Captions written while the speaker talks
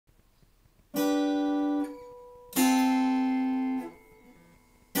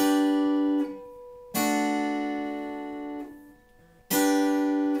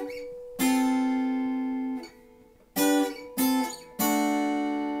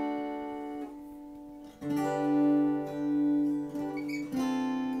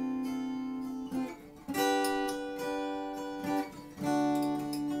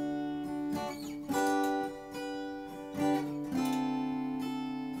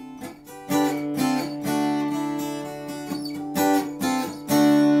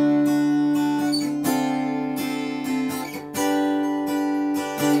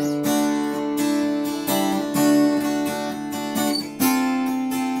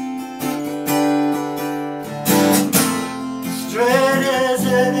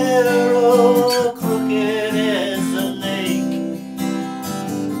narrow, crooked as a lake.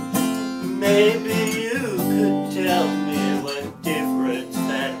 Maybe you could tell me what difference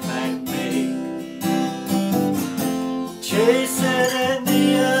that might make. Jason and the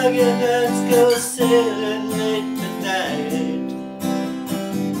Argonauts go sailing late tonight.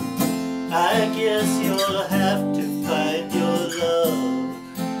 I guess you'll have to find your love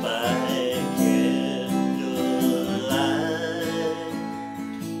by candlelight.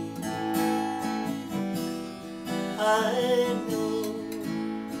 I know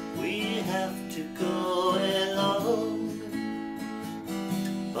we have to go along,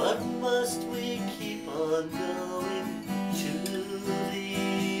 but must we keep on going to the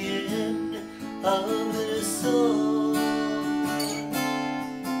end of this song?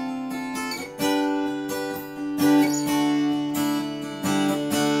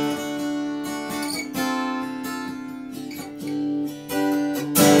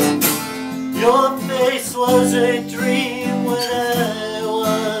 Your face was a dream when I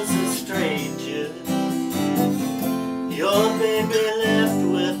was a stranger. Your baby left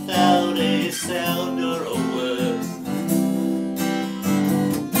without a sound or a word.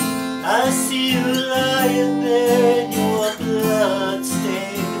 I see you lying there in your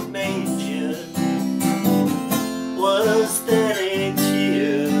blood-stained manger. Was that a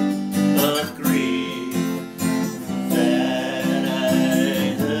tear of grief that I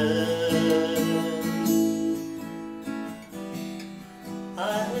heard? I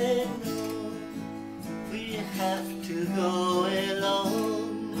know we have to go along,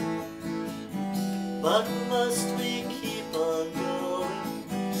 but must we keep on going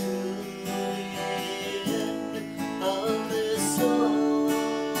to the end of this song?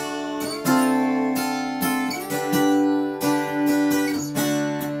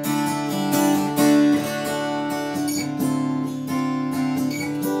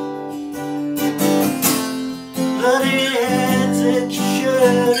 Bloody hands and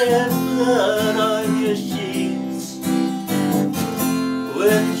shirt and blood on your sheets,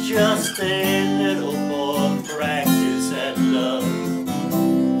 with just a little more practice at love.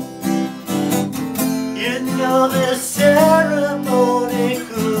 You know the ceremony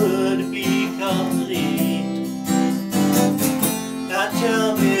could be complete. Now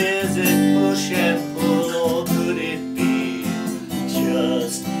tell me, is it push and pull, or could it be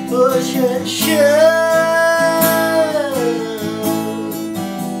just push and shove?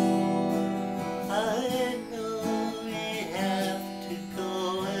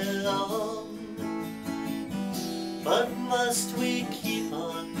 But must we keep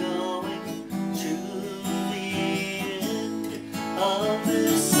on going to the end of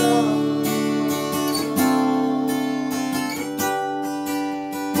this song?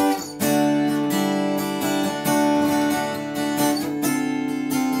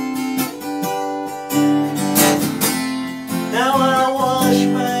 Now I wash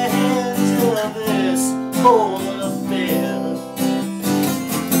my hands of this whole affair,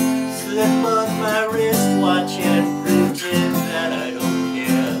 slip on my wristwatch and pretend that I don't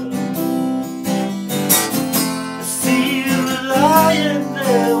care. I see you lying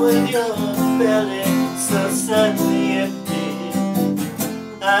there with your belly so suddenly empty.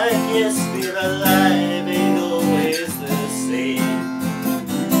 I guess being alive ain't always the same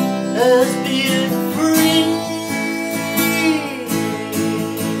as being free.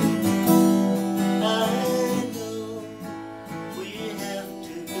 I know we have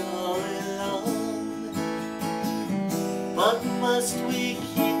to go along, but must we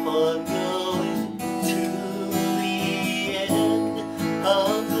keep on going to the end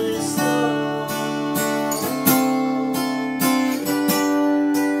of this song?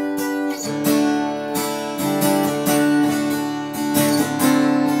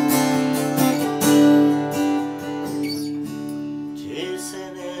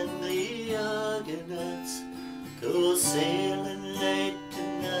 Jason and the Argonauts go sailing late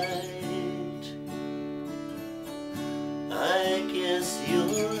tonight. I guess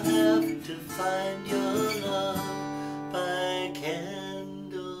you'll have to find your love by candlelight.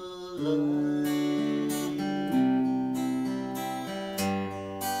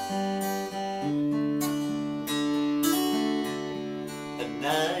 A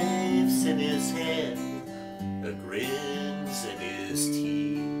knife's in his hand, a grin's in his teeth.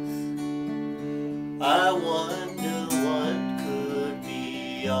 I wonder what could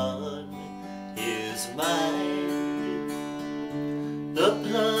be on his mind. The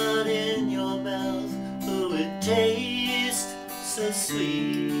blood in your mouth, oh, it tastes so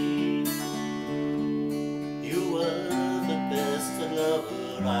sweet. You were the best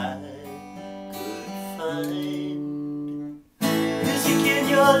lover I could find. Music in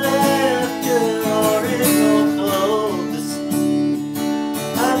your life.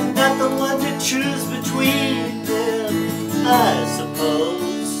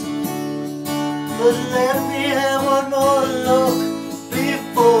 But let me have one more look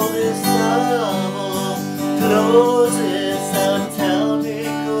before this novel closes. Now tell me,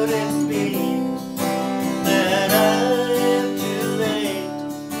 could it be that I'm too late?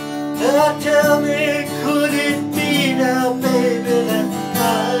 Now tell me, could it be now, baby, that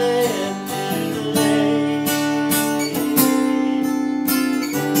I am too late?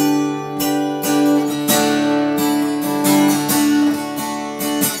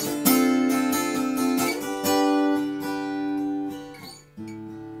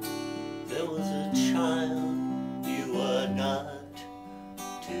 There was a child you were not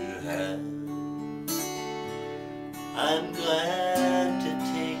to have. I'm glad to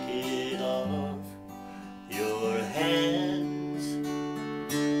take it off your hands.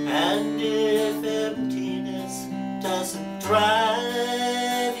 And if emptiness doesn't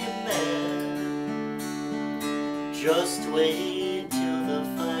drive you mad, just wait till the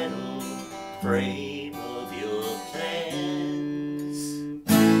final frame of your plans.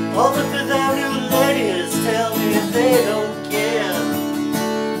 All the Fifth Avenue ladies tell me they don't care,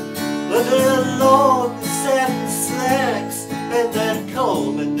 but their long satin slacks and that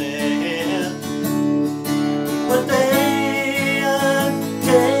comb in their